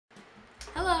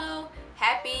Hello,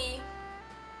 happy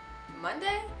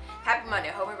Monday? Happy Monday.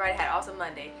 I hope everybody had an awesome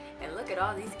Monday. And look at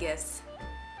all these gifts.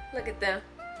 Look at them.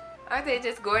 Aren't they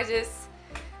just gorgeous?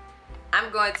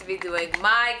 I'm going to be doing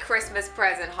my Christmas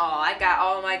present haul. I got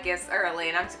all my gifts early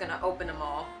and I'm just gonna open them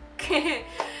all.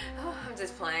 Oh, I'm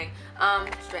just playing.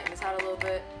 Straighten this out a little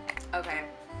bit. Okay.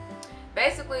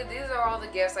 Basically, these are all the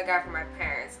gifts I got from my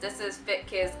parents. This is Fit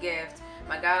Kid's gift,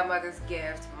 my godmother's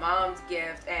gift, mom's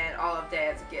gift, and all of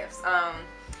dad's gifts.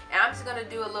 And I'm just gonna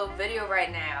do a little video right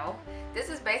now. This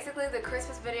is basically the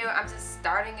Christmas video. I'm just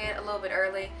starting it a little bit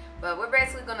early, but we're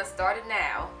basically gonna start it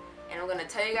now, and I'm gonna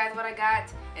tell you guys what I got,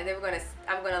 and then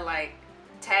I'm gonna like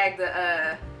tag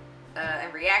the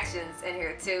and reactions in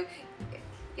here too.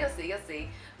 You'll see.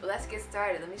 But let's get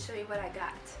started. Let me show you what I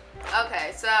got.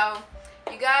 Okay, so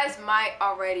you guys might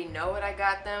already know what I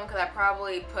got them because I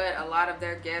probably put a lot of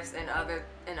their gifts in other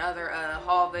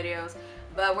haul videos,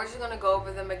 but we're just gonna go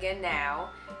over them again now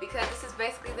because this is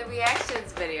basically the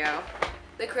reactions video,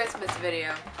 the Christmas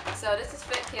video. So this is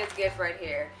Fit Kid's gift right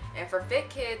here, and for Fit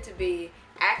Kid to be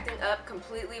acting up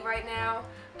completely right now,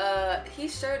 he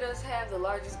sure does have the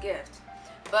largest gift.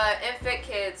 But in Fit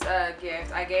Kid's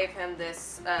gift, I gave him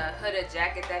this hooded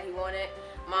jacket that he wanted.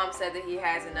 Mom said that he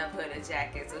has enough hooded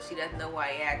jackets, so she doesn't know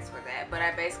why he asked for that. But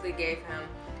I basically gave him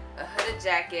a hooded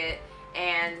jacket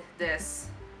and this.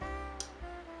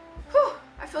 Whew,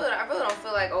 I really don't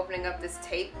feel like opening up this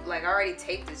tape. Like, I already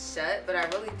taped it shut, but I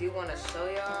really do want to show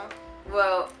y'all.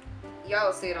 Well, y'all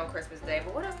will see it on Christmas Day.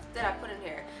 But what else did I put in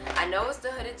here? I know it's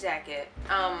the hooded jacket.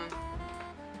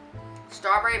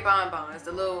 Strawberry bonbons,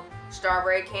 the little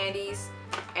strawberry candies,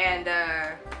 and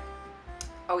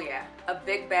oh yeah, a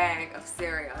big bag of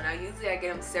cereal. Now usually I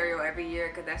get him cereal every year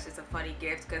because that's just a funny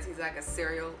gift because he's like a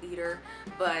cereal eater,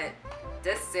 but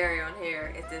this cereal in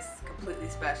here is just completely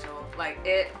special. Like,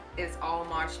 it is all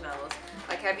marshmallows.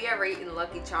 Like, have you ever eaten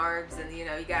Lucky Charms and you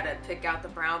know you gotta pick out the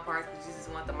brown parts but you just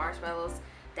want the marshmallows?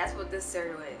 That's what this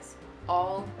cereal is,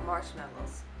 all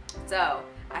marshmallows. So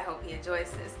I hope he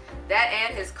enjoys this. That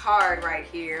and his card right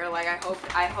here. Like,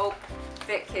 I hope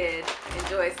Fit Kid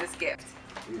enjoys this gift.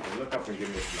 You can look up and give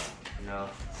me a smile.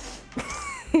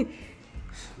 No.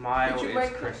 Smile is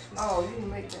make Christmas. Oh, you can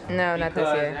make that. No, not this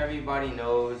year. Because everybody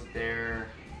knows their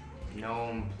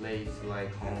known place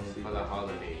like home for the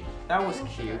holidays. That was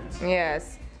cute.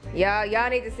 Yes. Y'all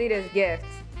need to see this gift.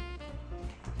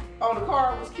 Oh, the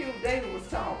card was cute. David was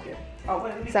talking. Oh, wait,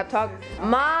 let me Stop talking.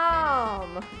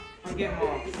 Mom! Get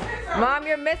Mom. Mom,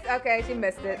 you're missed. Okay, she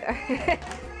missed it.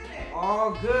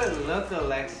 Oh, good. Look,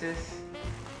 Alexis.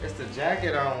 It's the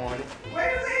jacket I wanted.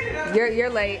 Wait a minute.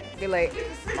 You're late. You're late.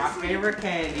 My favorite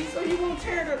candy. So you won't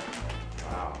tear the...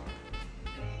 Wow.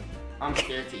 I'm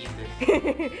scared to eat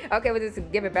this. Okay, well just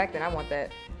give it back then. I want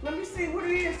that. Let me see what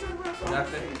it is.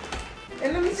 Nothing.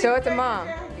 And let me see. Show it to Mom.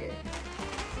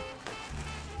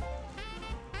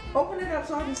 Open it up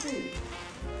so I can see.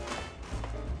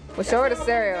 Well, show her the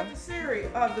cereal. The cereal.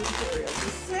 The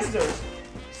scissors.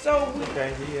 So we...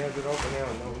 Okay, he has it open now.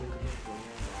 No.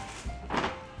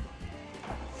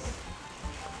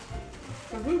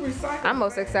 We recycle. I'm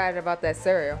most excited about that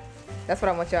cereal. That's what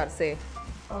I want y'all to see.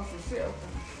 Oh, some cereal.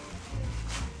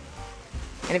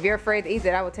 And if you're afraid to eat it,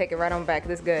 I will take it right on back.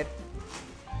 This is good.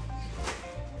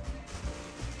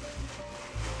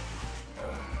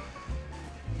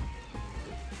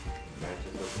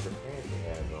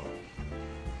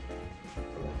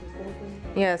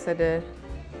 Yes, I did.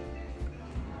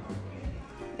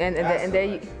 And there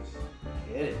you.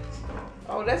 Get it.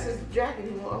 Oh, that's his jacket.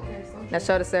 He wants. Okay, so. Now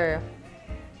show the cereal.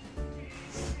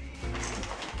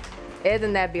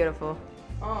 Isn't that beautiful?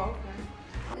 Oh,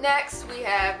 okay. Next, we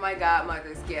have my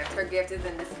godmother's gift. Her gift is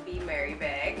in this Be Merry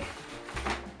bag.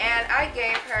 And I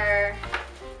gave her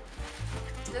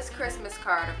this Christmas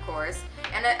card, of course.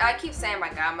 And I keep saying my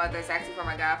godmother, it's actually for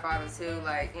my godfather too,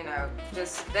 like, you know,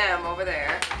 just them over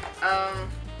there.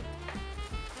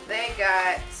 They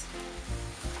got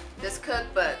this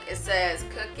cookbook. It says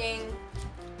Cooking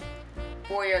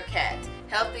for Your Cat.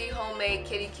 Healthy homemade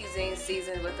kitty cuisine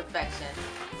seasoned with affection.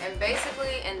 And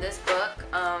basically in this book,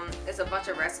 it's a bunch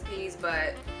of recipes,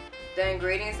 but the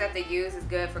ingredients that they use is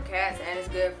good for cats and it's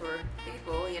good for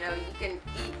people. You know, you can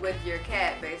eat with your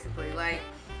cat basically. Like,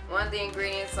 one of the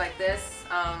ingredients like this,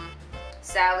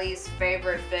 Sally's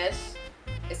favorite fish.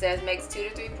 It says makes 2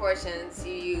 to 3 portions.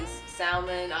 You use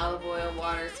salmon, olive oil,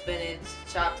 water, spinach,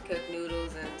 chopped cooked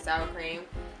noodles, and sour cream.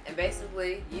 And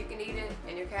basically, you can eat it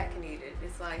and your cat can eat it.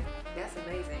 It's like, that's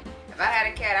amazing. If I had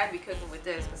a cat, I'd be cooking with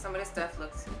this, but some of this stuff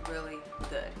looks really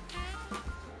good.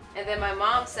 And then my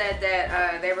mom said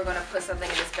that they were going to put something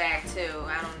in this bag too.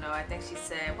 I don't know. I think she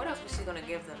said, what else was she going to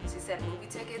give them? She said movie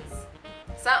tickets.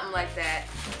 something like that.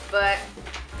 But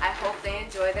I hope they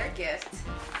enjoy their gift.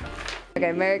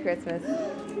 Okay, Merry Christmas.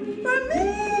 For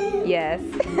me? Yes.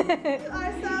 You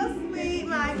are so sweet.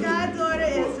 My goddaughter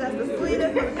is just the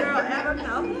sweetest little girl ever.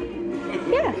 No.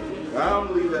 Yeah. I don't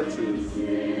believe that too.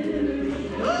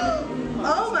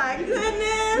 Oh my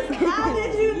goodness! How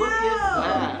did you know? Look at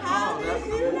that. How Oh, did that's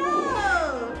you cool.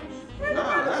 know? Where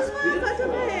Nah, that's did you find such a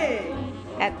beautiful.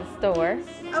 thing? At the store.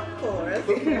 Of course.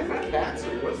 Cooking for cats or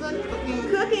what's that cooking?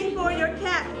 Cooking for your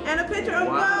cat and a picture of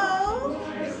Wow. Bo.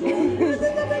 This is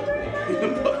a picture of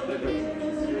Bo.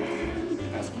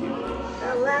 That's cute.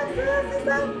 Alexis is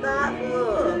so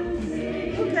thoughtful.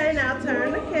 Okay, now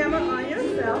turn the camera on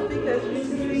yourself because we can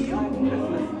see you on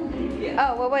Christmas.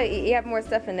 Oh, well, wait. You have more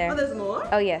stuff in Oh, there. there's more?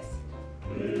 Oh, yes.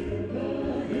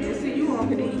 You see, you all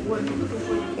can eat what you looking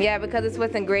for. Yeah, because it's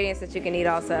with ingredients that you can eat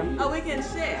also. Oh, we can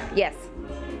share. Yes.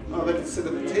 Oh, they can sit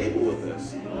at the table with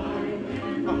us. Oh.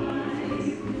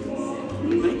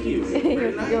 Thank you.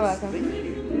 Very nice. You're welcome. Thank you.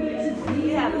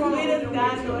 You have the sweetest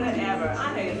goddaughter ever.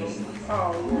 I hate you.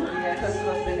 Oh, yeah, because it's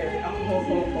up in there. Oh.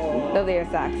 Those are your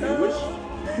socks. Wish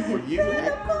for you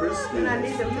at Christmas. And I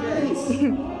need them today.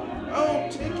 Nice. Oh,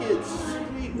 tickets.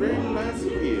 Sweet. Very nice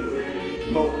of you.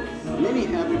 Well, many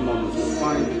happy moments will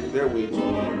find their way to you.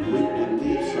 With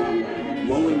these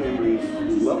lonely memories,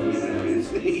 lovely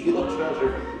memories, you'll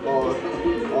treasure all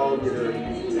your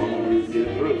memories get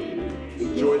through.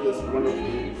 Enjoy this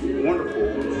wonderful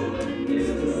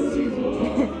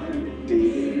season.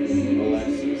 David,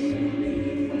 Alexis,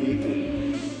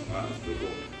 Ethan. Wow, that's pretty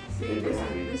cool. See,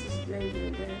 this is David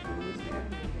and Dad and this guy.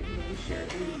 And we share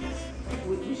these.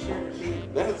 We share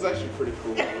these. That is actually pretty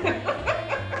cool.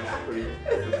 That's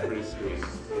pretty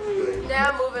sweet. Now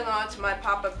moving on to my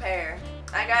Papa Pear.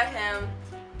 I got him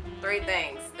 3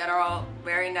 things that are all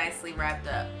very nicely wrapped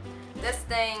up. This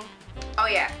thing, oh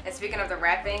yeah, and speaking of the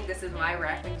wrapping, this is my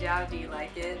wrapping job. Do you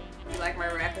like it? You like my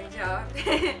wrapping job?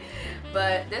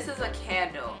 But this is a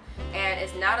candle, and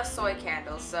it's not a soy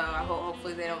candle, so I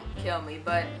hopefully they don't kill me,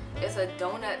 but it's a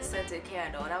donut scented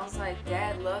candle, and I was like,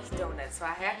 Dad loves donuts, so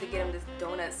I have to get him this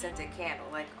donut scented candle.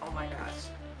 Like, oh my gosh.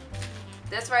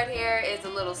 This right here is a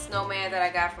little snowman that I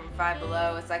got from Five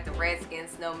Below. It's like the Redskin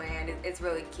snowman. It's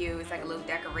really cute. It's like a little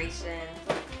decoration.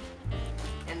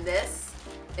 And this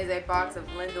is a box of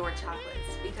Lindor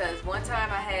chocolates, because one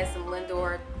time I had some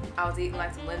Lindor, I was eating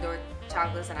like some Lindor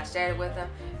chocolates and I shared it with him,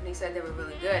 and he said they were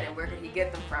really good and where could he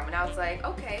get them from, and I was like,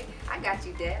 okay, I got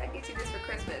you, Dad. I get you this for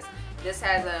Christmas. This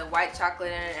has a white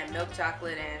chocolate in it and milk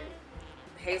chocolate and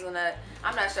hazelnut.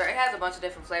 I'm not sure. It has a bunch of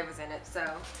different flavors in it, so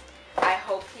I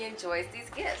hope he enjoys these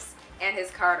gifts. And his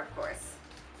card, of course.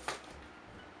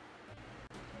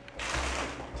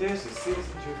 Tis the season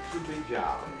to do big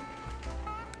job.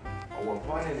 Our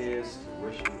plan is to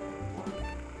wish you a wonderful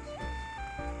Christmas.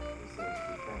 It says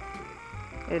we thank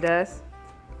you. It does?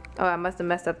 Oh, I must have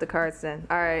messed up the cards then.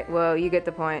 All right, well, you get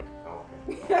the point.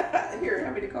 Okay. Here,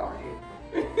 have me the card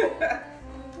here.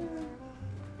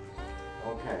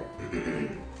 Okay.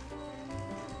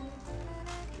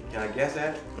 Can I guess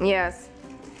that? Yes.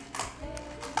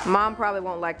 Mom probably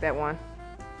won't like that one.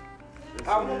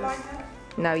 I won't like that.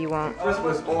 No, you won't.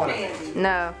 Christmas ornament. Candy.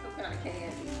 No, Some kind of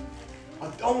candy. A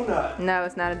donut. no,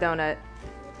 it's not a donut.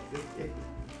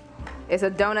 It's a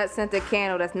donut scented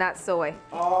candle that's not soy.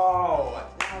 Oh,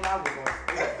 I was gonna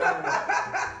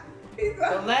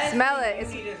say. Smell it.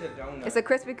 It's a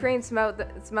Krispy Kreme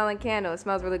smelling candle. It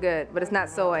smells really good, but it's not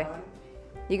soy.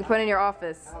 You can put it in your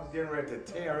office. I was getting ready to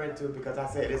tear into it because I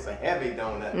said it's a heavy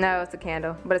donut. No, it's a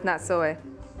candle, but it's not soy.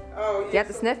 Oh, yeah. You have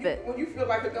to sniff it. When you feel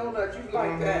like a donut, you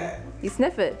like that. You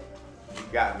sniff it. You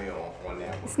got me on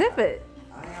that one. Sniff it.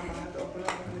 I am gonna have to open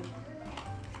up.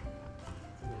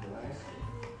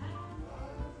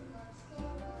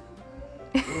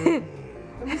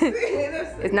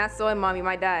 It's not soy, Mom. You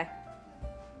might die.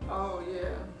 Oh,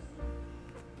 yeah.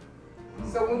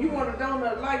 So when you want a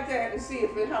donut like that and see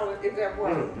if that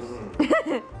works.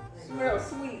 Smells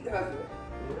sweet, doesn't it?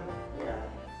 Yeah.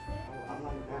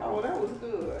 Oh, that was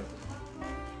good.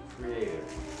 Creative.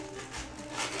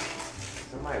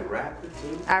 Somebody wrapped it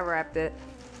too? I wrapped it.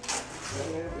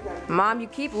 Mom, you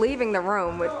keep leaving the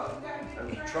room with.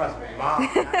 Trust me, Mom.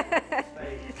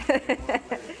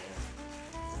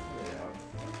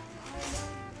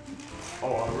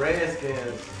 Oh, a redskin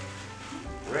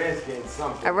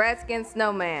something. A Redskin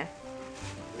snowman.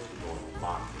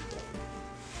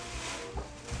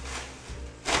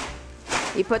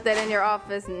 You put that in your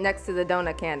office next to the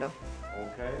donut candle.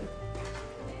 Okay.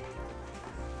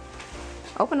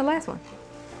 Open the last one.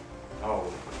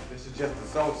 Oh, this is just a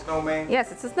snowman?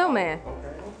 Yes, it's a snowman.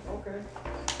 Okay, okay.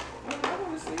 I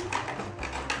want to see.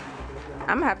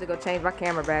 I'm gonna have to go change my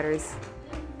camera batteries.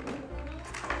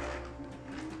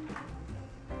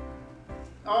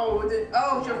 Oh,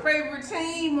 it's your favorite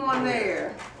team on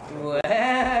there. What?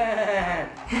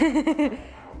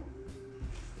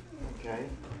 Okay.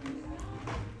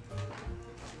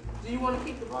 Do you want to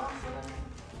keep the box?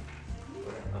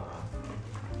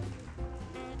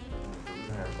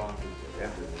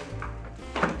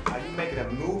 Are you making a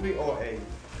movie or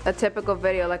A typical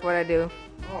video like what I do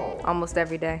Oh, almost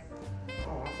every day.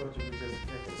 oh, I thought you were just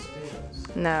taking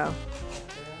stills. No.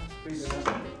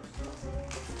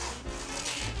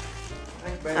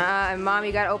 Thanks, baby. And Mom,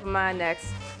 you gotta open mine next.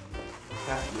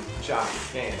 That's the chocolate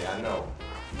candy, I know.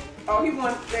 Oh, he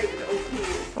wants David to open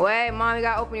his. Wait, Mom, you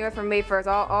gotta open yours from me first.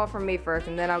 All from me first,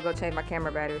 and then I'll go change my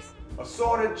camera batteries.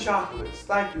 Assorted chocolates.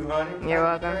 Thank you, honey. You're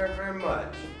Thank welcome. you very, very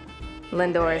much.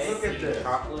 Lindor's. Look at this.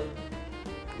 Chocolate.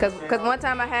 Cause one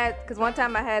time I had the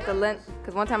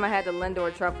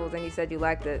Lindor truffles, and you said you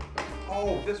liked it.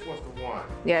 Oh, this was the one.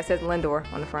 Yeah, it says Lindor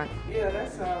on the front. Yeah,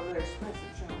 that's the expensive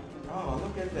chocolate. Oh,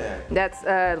 look at that. That's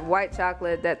white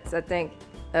chocolate. That's I think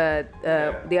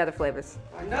the other flavors.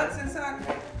 Nuts inside of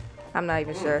that? I'm not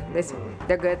even sure.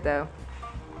 They're good though.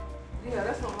 Yeah,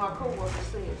 that's what my coworker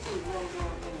said too.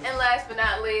 And last but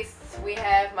not least, we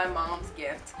have my mom's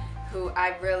gift, who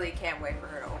I really can't wait for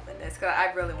her to open this, because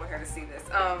I really want her to see this.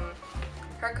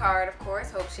 Her card, of course,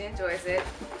 hope she enjoys it.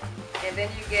 And then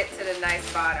you get to the nice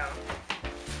bottom.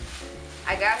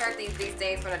 I got her these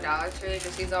things from the Dollar Tree,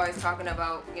 because she's always talking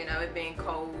about, you know, it being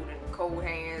cold and cold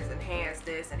hands and hands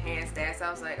this and hands that. So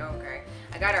I was like, okay.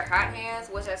 I got her hot hands,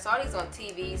 which I saw these on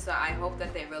TV, so I hope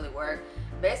that they really work.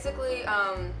 Basically,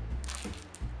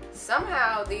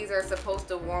 somehow these are supposed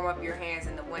to warm up your hands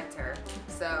in the winter.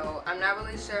 So I'm not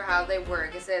really sure how they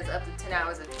work. It says up to 10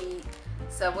 hours of heat.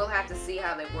 So we'll have to see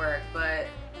how they work. But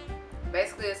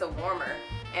basically it's a warmer.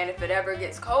 And if it ever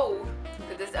gets cold,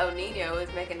 because this El Nino is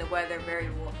making the weather very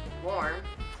warm.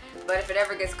 But if it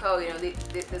ever gets cold, you know, this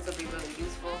will be really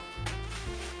useful.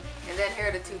 And then here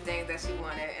are the two things that she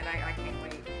wanted, and I can't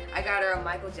wait. I got her a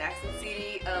Michael Jackson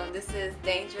CD. This is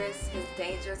Dangerous, his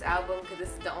Dangerous album, because this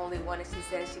is the only one that she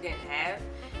said she didn't have.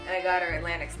 And I got her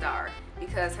Atlantic Star,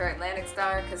 because her Atlantic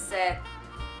Star cassette,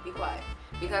 be quiet,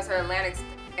 because her Atlantic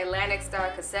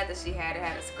Star cassette that she had, it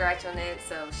had a scratch on it,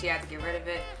 so she had to get rid of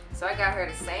it. So I got her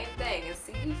the same thing in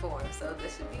CD form, so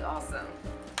this should be awesome.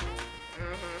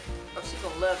 Oh, she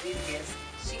gonna love these gifts.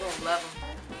 She gonna love them.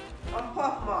 I'm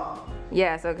Puff Mom.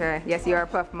 Yes, okay. Yes, you are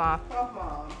Puff Mom. Puff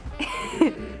Mom.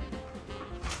 And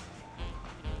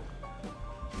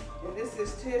this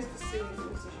is Tis the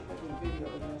Season. This is a video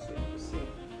so you can see.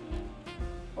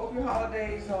 Hope your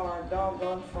holidays are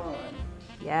doggone fun.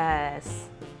 Yes.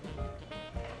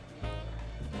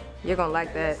 You're gonna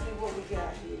like that. Let's see what we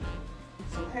got here.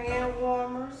 Some hand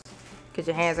warmers. Because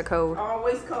your hands are cold.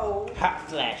 Always cold. Hot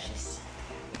flashes.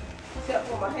 Except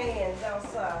for my hands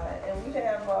outside. And we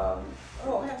have, have some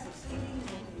CDs in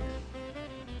here.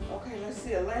 Okay, let's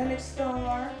see, Atlantic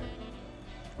Star.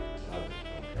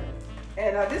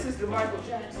 And this is the Michael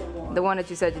Jackson one. The one that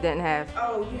you said you didn't have.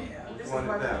 Oh yeah, this is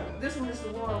this one is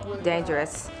the one with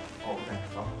Dangerous.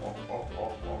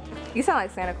 You sound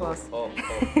like Santa Claus.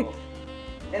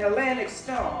 an Atlantic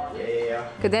Star. Yeah.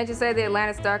 Cause didn't you say the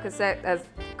Atlantic Star cassette has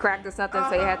cracked or something,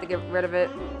 so you had to get rid of it?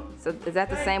 So is that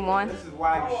the same one? This is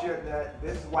why you shouldn't.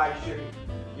 This is why you shouldn't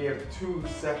give two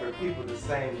separate people the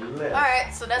same list. All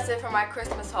right, so that's it for my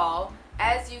Christmas haul.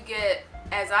 As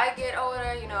I get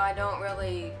older, you know, I don't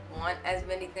really want as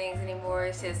many things anymore.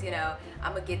 It's just, you know,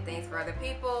 I'm gonna get things for other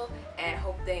people and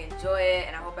hope they enjoy it,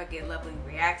 and I hope I get lovely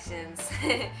reactions.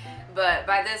 But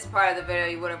by this part of the video,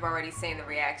 you would have already seen the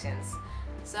reactions.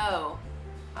 So,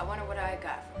 I wonder what I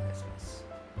got for Christmas.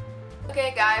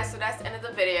 Okay guys, so that's the end of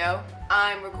the video.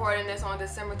 I'm recording this on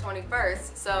December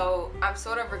 21st, so I'm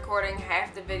sort of recording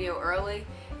half the video early,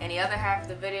 and the other half of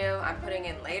the video I'm putting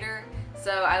in later.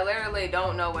 So I literally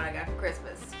don't know what I got for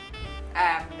Christmas. I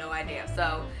have no idea.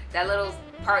 So that little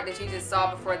part that you just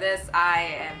saw before this, I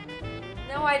have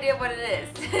no idea what it is.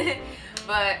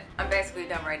 But I'm basically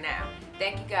done right now.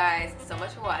 Thank you guys so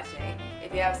much for watching.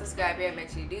 If you haven't subscribed yet, make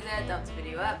sure you do that. Thumbs the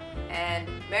video up. And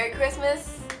Merry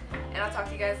Christmas, and I'll talk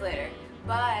to you guys later.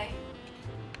 Bye.